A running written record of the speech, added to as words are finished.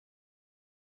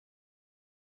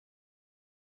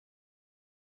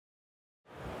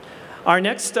Our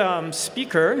next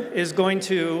speaker is going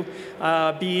to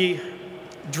be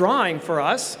drawing for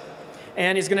us,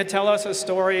 and he's going to tell us a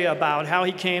story about how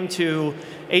he came to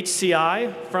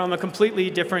HCI from a completely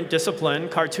different discipline,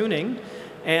 cartooning,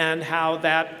 and how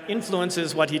that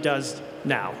influences what he does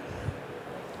now.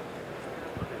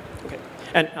 Okay.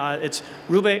 And it's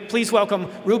Rubaiat. Please welcome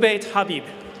Rubaiat Habib.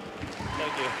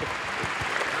 Thank you.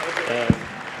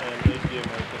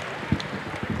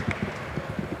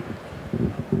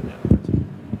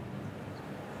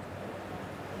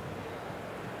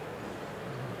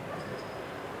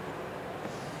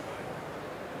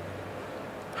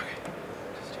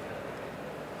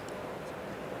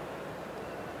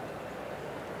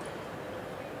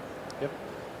 Yep.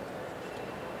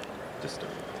 Just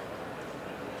start.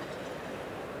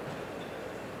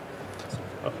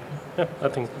 Oh, yeah, I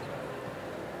think.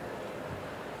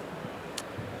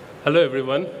 Hello,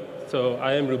 everyone. So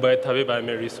I am Rubaiat Habib. I'm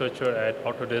a researcher at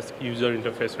Autodesk User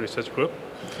Interface Research Group.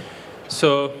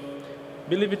 So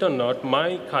believe it or not,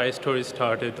 my Kai story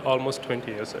started almost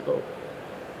 20 years ago.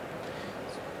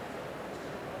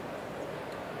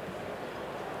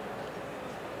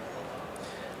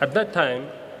 At that time,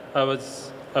 I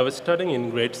was studying in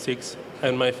grade 6,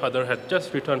 and my father had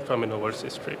just returned from an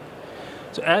overseas trip.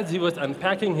 So as he was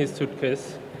unpacking his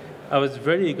suitcase, I was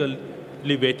very eagerly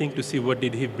waiting to see what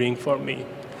did he bring for me.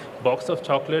 Box of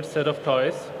chocolates, set of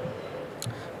toys.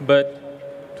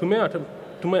 But to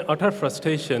my utter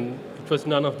frustration, it was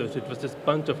none of those. It was just a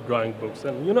bunch of drawing books.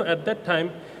 And you know, at that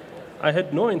time, I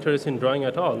had no interest in drawing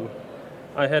at all.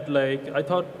 I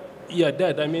thought, yeah,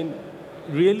 Dad,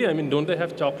 really? Don't they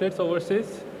have chocolates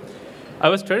overseas? I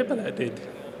was terrible at it.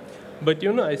 But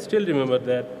you know, I still remember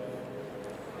that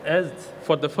as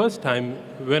for the first time,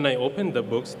 when I opened the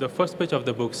books, the first page of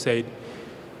the book said,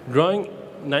 drawing,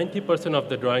 90% of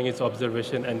the drawing is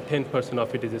observation and 10%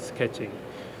 of it is sketching.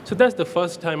 So that's the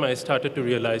first time I started to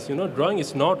realize, you know, drawing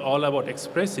is not all about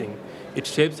expressing. It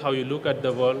shapes how you look at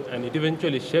the world, and it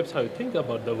eventually shapes how you think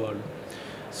about the world.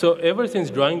 So ever since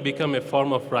drawing became a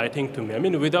form of writing to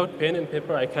me, without pen and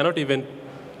paper, I cannot even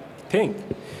think.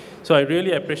 So I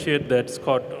really appreciate that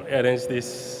Scott arranged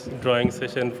this drawing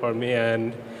session for me,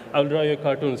 and I'll draw you a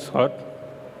cartoon, Scott.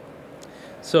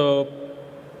 So,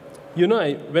 you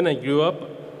know, when I grew up,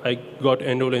 I got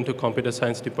enrolled into computer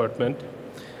science department.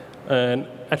 And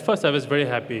at first, I was very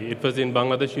happy. It was in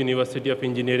Bangladesh University of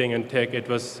Engineering and Tech. It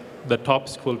was the top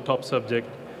school, top subject.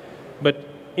 But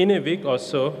in a week or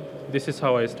so, this is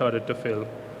how I started to feel.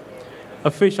 A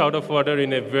fish out of water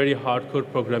in a very hardcore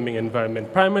programming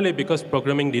environment, primarily because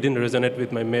programming didn't resonate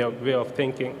with my way of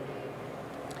thinking.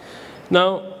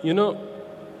 Now, you know,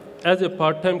 as a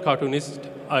part-time cartoonist,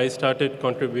 I started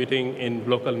contributing in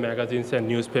local magazines and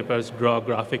newspapers, draw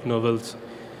graphic novels.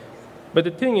 But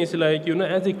the thing is, like, you know,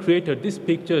 as a creator, these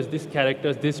pictures, these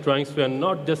characters, these drawings were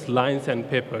not just lines and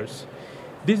papers.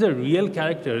 These are real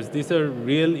characters. These are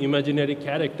real imaginary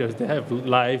characters. They have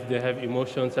life, they have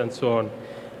emotions, and so on.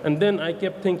 And then I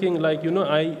kept thinking, like, you know,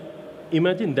 I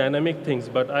imagine dynamic things,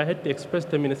 but I had to express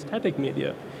them in a static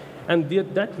media. And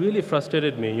that really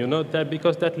frustrated me, you know,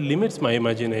 because that limits my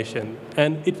imagination.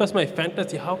 And it was my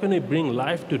fantasy, how can I bring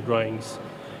life to drawings?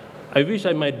 I wish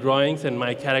my drawings and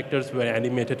my characters were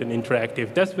animated and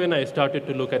interactive. That's when I started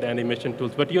to look at animation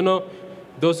tools. But you know,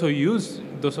 those of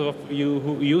you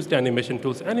who used animation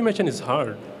tools, animation is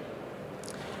hard.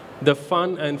 The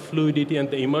fun and fluidity and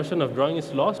the immersion of drawing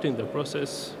is lost in the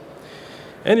process.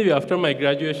 Anyway, after my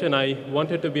graduation, I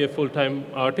wanted to be a full-time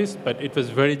artist, but it was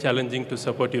very challenging to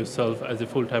support yourself as a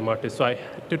full-time artist, so I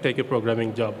had to take a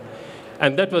programming job.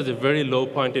 And that was a very low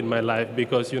point in my life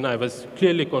because, you know, I was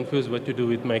clearly confused what to do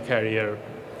with my career.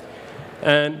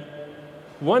 And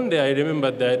one day I remember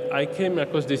that I came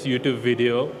across this YouTube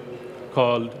video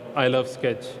called I Love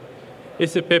Sketch.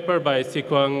 It's a paper by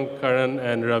Sikwang, Karan,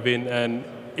 and Ravin, and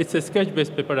it's a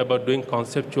sketch-based paper about doing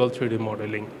conceptual 3D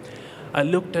modeling. I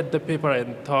looked at the paper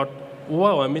and thought,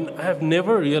 wow, I have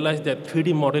never realized that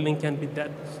 3D modeling can be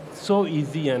that so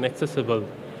easy and accessible.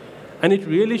 And it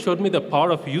really showed me the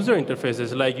power of user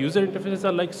interfaces. Like, user interfaces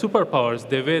are like superpowers,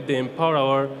 the way they empower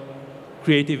our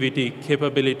creativity,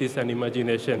 capabilities, and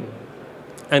imagination.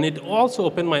 And it also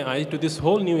opened my eyes to this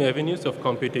whole new avenues of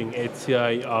computing,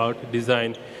 HCI, art,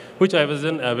 design, which I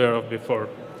wasn't aware of before.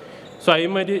 So I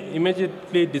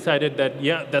immediately decided that,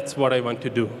 yeah, that's what I want to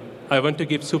do. I want to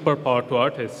give superpower to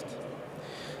artists.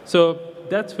 So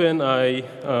that's when I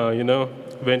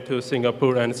went to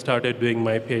Singapore and started doing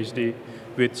my PhD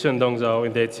with Shendong Zhao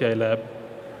in the HCI lab,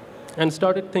 and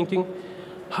started thinking,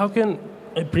 how can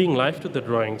I bring life to the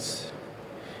drawings?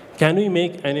 Can we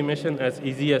make animation as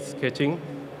easy as sketching?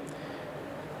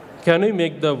 Can we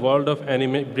make the world of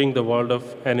bring the world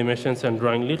of animations and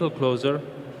drawing a little closer?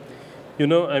 You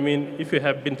know, I mean, if you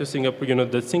have been to Singapore, you know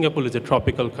that Singapore is a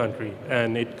tropical country,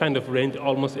 and it kind of rains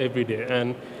almost every day.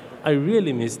 And I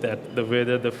really miss that, the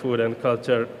weather, the food, and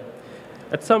culture.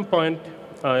 At some point,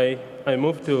 I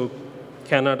moved to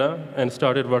Canada and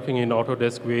started working in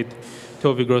Autodesk with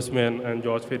Toby Grossman and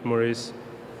George Fitzmaurice.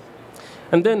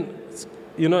 And then,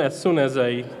 you know, as soon as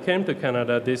I came to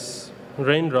Canada, these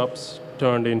raindrops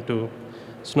turned into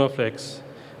snowflakes.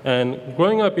 And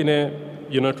growing up in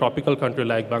a tropical country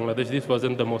like Bangladesh, this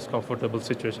wasn't the most comfortable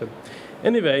situation.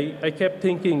 Anyway, I kept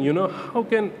thinking, you know, how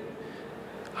can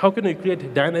we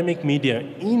create dynamic media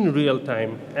in real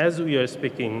time as we are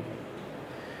speaking?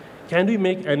 Can we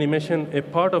make animation a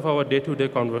part of our day-to-day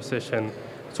conversation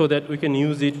so that we can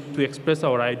use it to express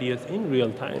our ideas in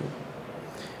real time?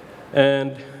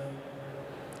 And,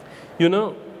 you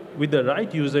know, with the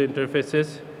right user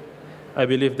interfaces, I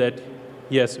believe that,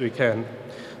 yes, we can.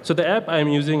 So the app I'm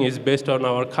using is based on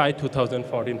our Kai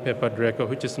 2014 paper Draco,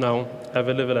 which is now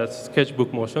available as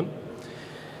sketchbook motion.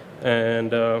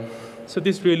 And so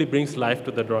this really brings life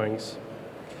to the drawings.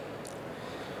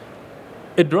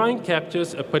 A drawing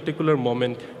captures a particular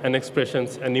moment and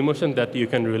expressions and emotion that you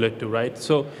can relate to, right?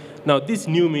 So now this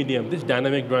new medium, this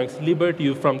dynamic drawings, liberate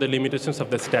you from the limitations of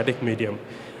the static medium.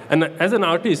 And as an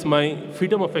artist, my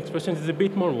freedom of expression is a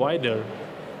bit more wider.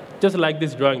 Just like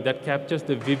this drawing that captures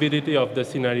the vividity of the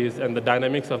sceneries and the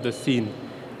dynamics of the scene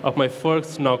of my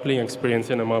first snorkeling experience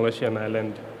in a Malaysian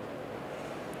island.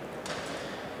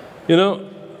 You know,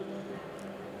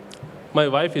 my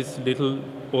wife is a little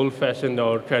old-fashioned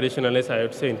or traditionalist, I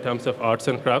would say, in terms of arts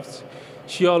and crafts.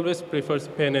 She always prefers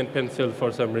pen and pencil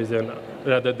for some reason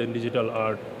rather than digital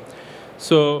art.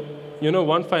 So, you know,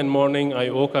 one fine morning, I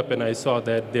woke up and I saw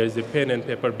that there's a pen and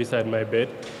paper beside my bed.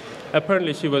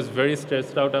 Apparently, she was very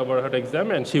stressed out about her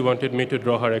exam, and she wanted me to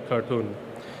draw her a cartoon.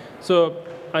 So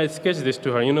I sketched this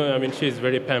to her. You know, I mean, she's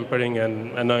very pampering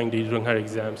and annoying during her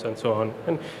exams and so on.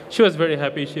 And she was very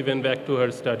happy. She went back to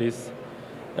her studies.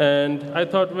 And I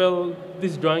thought, well,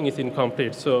 this drawing is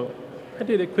incomplete. So I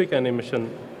did a quick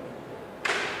animation.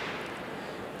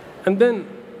 And then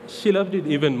she loved it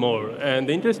even more. And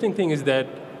the interesting thing is that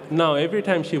now, every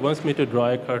time she wants me to draw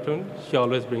a cartoon, she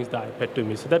always brings the iPad to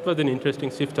me. So that was an interesting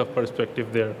shift of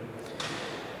perspective there.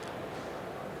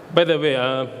 By the way,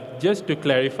 just to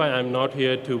clarify, I'm not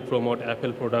here to promote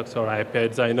Apple products or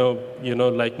iPads. I know, you know,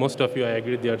 like most of you, I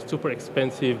agree, they are super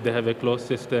expensive. They have a closed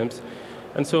systems,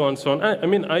 and so on, so on. I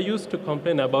mean, I used to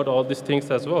complain about all these things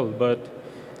as well. But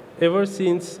ever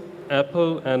since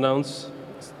Apple announced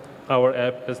our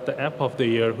app as the app of the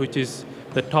year, which is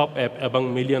the top app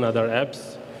among a million other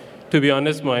apps, to be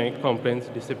honest, my complaints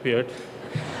disappeared.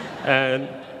 And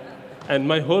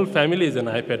my whole family is an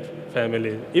iPad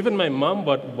family. Even my mom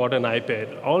bought an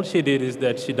iPad. All she did is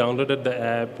that she downloaded the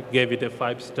app, gave it a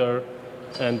 5-star,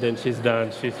 and then she's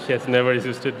done. She has never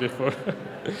used it before.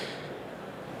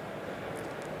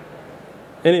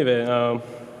 Anyway,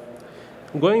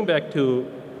 going back to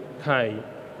Kai,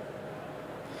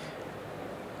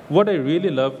 what I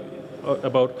really love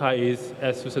about Kai is,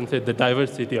 as Susan said, the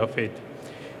diversity of it.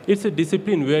 It's a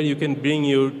discipline where you can bring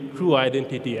your true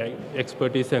identity,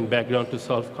 expertise, and background to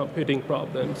solve computing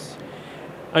problems.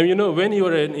 And you know, when you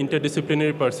are an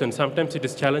interdisciplinary person, sometimes it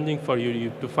is challenging for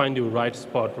you to find your right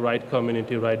spot, right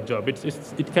community, right job.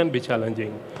 It can be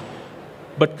challenging.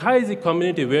 But Kai is a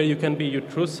community where you can be your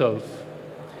true self.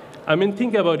 I mean,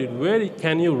 think about it. Where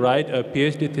can you write a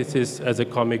PhD thesis as a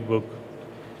comic book?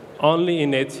 Only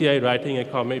in HCI, writing a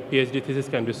PhD thesis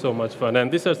can be so much fun.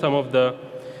 And these are some of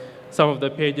the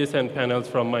pages and panels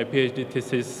from my PhD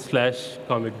thesis /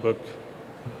 comic book.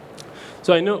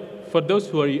 So I know for those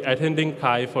who are attending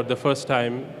Kai for the first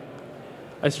time,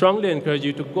 I strongly encourage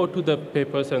you to go to the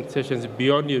papers and sessions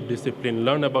beyond your discipline,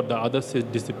 learn about the other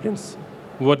disciplines,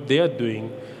 what they are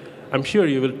doing. I'm sure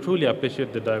you will truly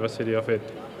appreciate the diversity of it.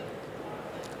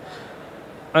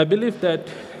 I believe that,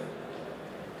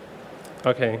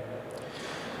 okay.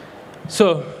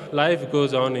 So life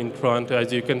goes on in Toronto.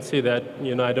 As you can see that,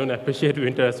 you know, I don't appreciate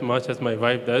winter as much as my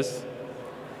wife does.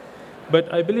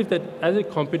 But I believe that as a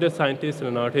computer scientist and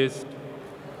an artist,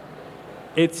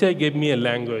 HCI gave me a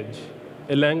language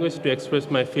to express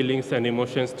my feelings and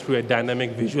emotions through a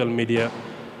dynamic visual media,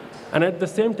 and at the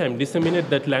same time disseminate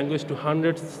that language to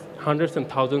hundreds and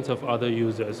thousands of other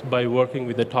users by working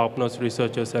with the top-notch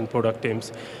researchers and product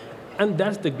teams. And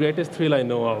that's the greatest thrill I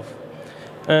know of.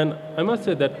 And I must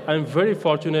say that I'm very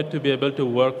fortunate to be able to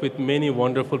work with many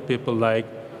wonderful people like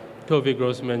Toby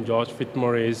Grossman, George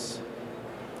Fitzmaurice,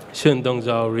 Shen-Dong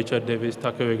Zhao, Richard Davis,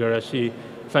 Takeo Igarashi,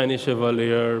 Fanny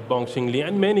Chevalier, Bongxing Li,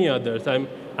 and many others. I'm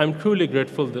I'm truly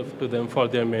grateful to them for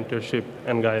their mentorship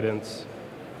and guidance.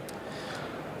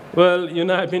 Well,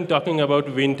 I've been talking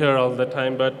about winter all the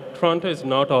time, but Toronto is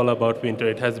not all about winter.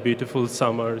 It has beautiful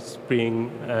summer,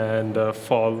 spring, and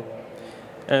fall.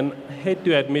 And I hate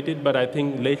to admit it, but I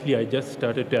think lately I just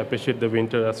started to appreciate the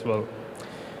winter as well.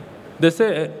 They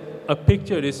say a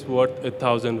picture is worth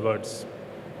 1,000 words.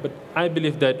 But I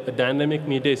believe that a dynamic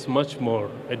media is much more.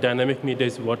 A dynamic media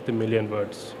is worth 1,000,000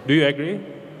 words. Do you agree?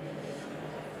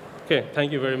 OK,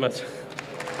 thank you very much.